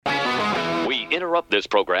interrupt this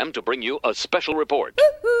program to bring you a special report.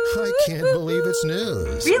 I can't believe it's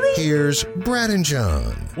news. Really? Here's Brad and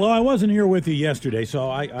John. Well, I wasn't here with you yesterday, so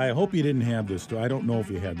I hope you didn't have this story. I don't know if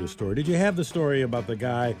you had this story. Did you have the story about the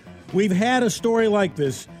guy? We've had a story like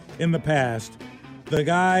this in the past. The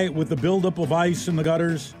guy with the buildup of ice in the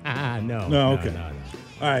gutters? No. No, okay. No.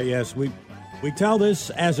 All right, yes. We tell this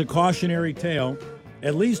as a cautionary tale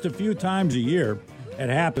at least a few times a year. It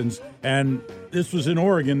happens. And this was in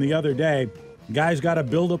Oregon the other day. Guy's got a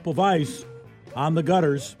buildup of ice on the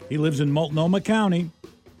gutters. He lives in Multnomah County.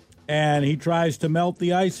 And he tries to melt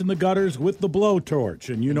the ice in the gutters with the blowtorch.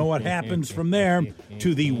 And you know what happens from there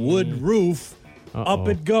to the wood roof. Up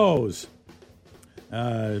it goes.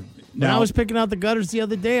 When I was picking out the gutters the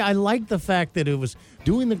other day, I liked the fact that it was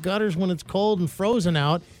doing the gutters when it's cold and frozen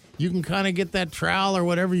out. You can kind of get that trowel or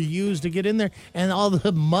whatever you use to get in there, and all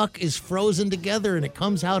the muck is frozen together, and it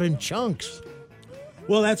comes out in chunks.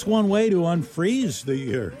 Well, that's one way to unfreeze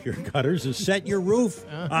your gutters is set your roof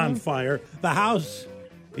on fire. The house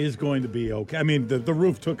is going to be okay. I mean, the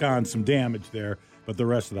roof took on some damage there, but the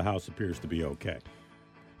rest of the house appears to be okay.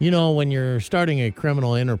 You know, when you're starting a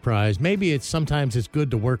criminal enterprise, maybe sometimes it's good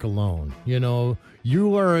to work alone. You know,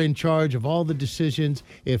 you are in charge of all the decisions.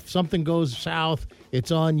 If something goes south, it's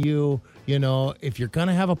on you. You know, if you're going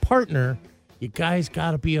to have a partner, you guys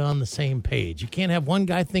got to be on the same page. You can't have one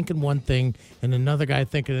guy thinking one thing and another guy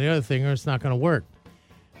thinking the other thing, or it's not going to work.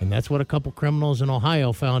 And that's what a couple criminals in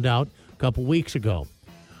Ohio found out a couple weeks ago.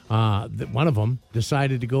 One of them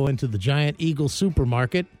decided to go into the Giant Eagle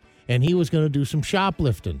supermarket, and he was going to do some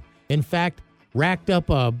shoplifting. In fact, racked up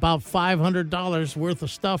about $500 worth of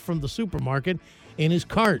stuff from the supermarket in his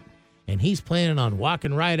cart. And he's planning on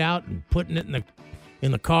walking right out and putting it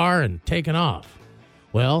in the car and taking off.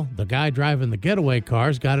 Well, the guy driving the getaway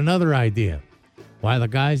car's got another idea. While the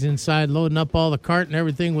guy's inside loading up all the cart and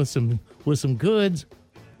everything with some goods,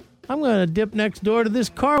 I'm going to dip next door to this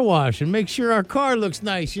car wash and make sure our car looks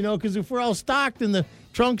nice, you know, because if we're all stocked and the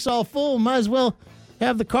trunk's all full, might as well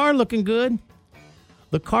have the car looking good.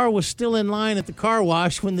 The car was still in line at the car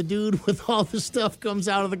wash when the dude with all the stuff comes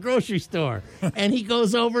out of the grocery store. And he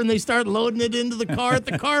goes over and they start loading it into the car at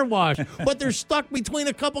the car wash. But they're stuck between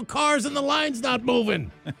a couple cars and the line's not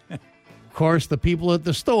moving. Of course, the people at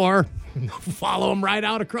the store follow them right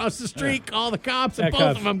out across the street, call the cops, and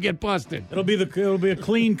both of them get busted. It'll be a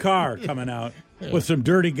clean car coming out with some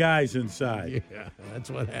dirty guys inside. Yeah, that's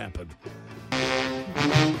what happened.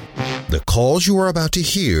 The calls you are about to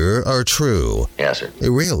hear are true. Yes, sir.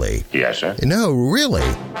 Really? Yes, sir. No, really.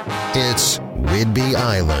 It's Whidbey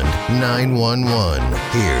Island 911.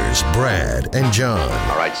 Here's Brad and John.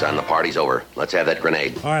 All right, son, the party's over. Let's have that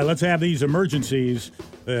grenade. All right, let's have these emergencies.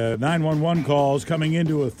 911 calls coming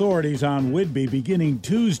into authorities on Whidbey beginning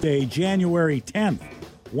Tuesday, January 10th,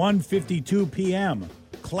 1:52 p.m.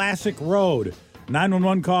 Classic Road.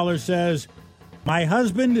 911 caller says, my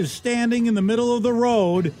husband is standing in the middle of the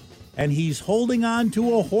road and he's holding on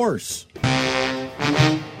to a horse.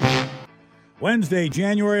 Wednesday,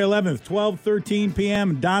 January 11th, 12:13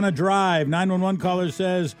 p.m., Donna Drive. 911 caller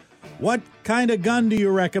says, what kind of gun do you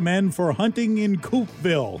recommend for hunting in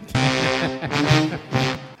Coopville?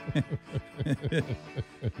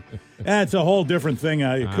 That's a whole different thing.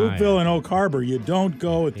 Coopville and Oak Harbor, you don't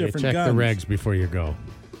go with different check guns. Check the regs before you go.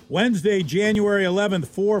 Wednesday, January 11th,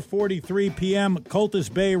 4:43 p.m., Cultus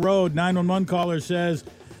Bay Road. 911 caller says,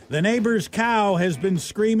 the neighbor's cow has been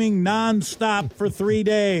screaming nonstop for 3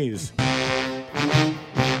 days.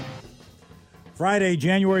 Friday,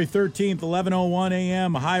 January 13th, 11:01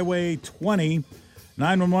 a.m., Highway 20.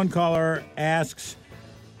 911 caller asks,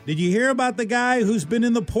 did you hear about the guy who's been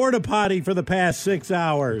in the porta potty for the past 6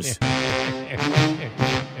 hours?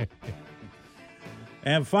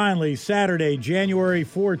 And finally, Saturday, January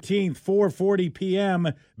 14th, 4:40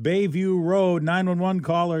 p.m., Bayview Road. 911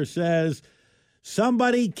 caller says,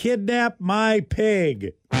 somebody kidnapped my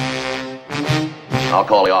pig. I'll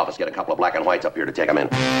call the office, get a couple of black and whites up here to take them in.